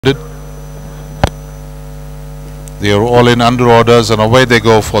They are all in under orders, and away they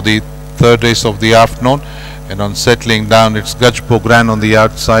go for the third race of the afternoon. And on settling down, it's Gaj Bogran on the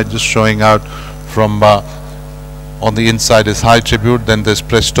outside, just showing out from on the inside is High Tribute, then there's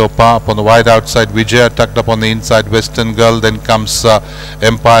Presto Pa. Up on the wide outside, Vijaya, tucked up on the inside, Western Girl, then comes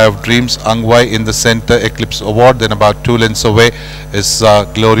Empire of Dreams, Angwai in the center, Eclipse Award, then about 2 lengths away is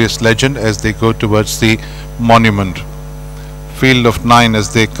Glorious Legend as they go towards the monument. Field of 9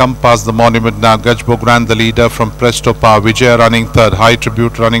 as they come past the monument now. Gaj Bogran the leader from Presto Pa, Vijaya running third, High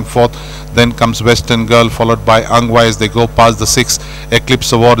Tribute running fourth, then comes Western Girl followed by Angwai as they go past the 6.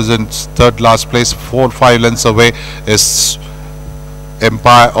 Eclipse Award is in third last place. 4-5 lengths away is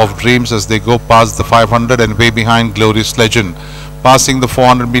Empire of Dreams as they go past the 500, and way behind Glorious Legend. Passing the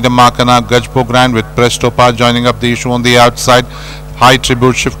 400-meter marker now, Gaj Bogran with Presto Pa joining up the issue on the outside. High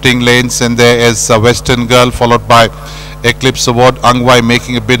Tribute shifting lanes, and there is Western Girl followed by Eclipse Award, Angwai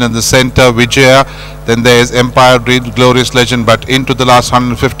making a bid in the center, Vijaya, then there is Empire Dream, Glorious Legend, but into the last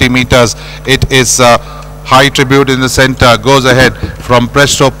 150 meters it is High Tribute in the center, goes ahead from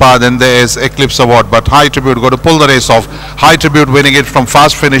Presto Pa, then there is Eclipse Award, but High Tribute going to pull the race off. High Tribute winning it from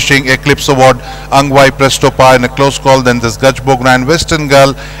fast finishing, Eclipse Award, Angwai, Presto Pa in a close call, then there's Gaj Bogran, Western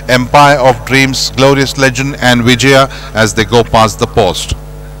Girl, Empire of Dreams, Glorious Legend and Vijaya as they go past the post.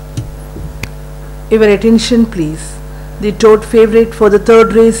 Your attention please. The tote favorite for the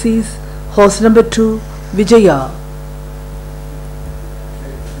third race is horse number 2, Vijaya.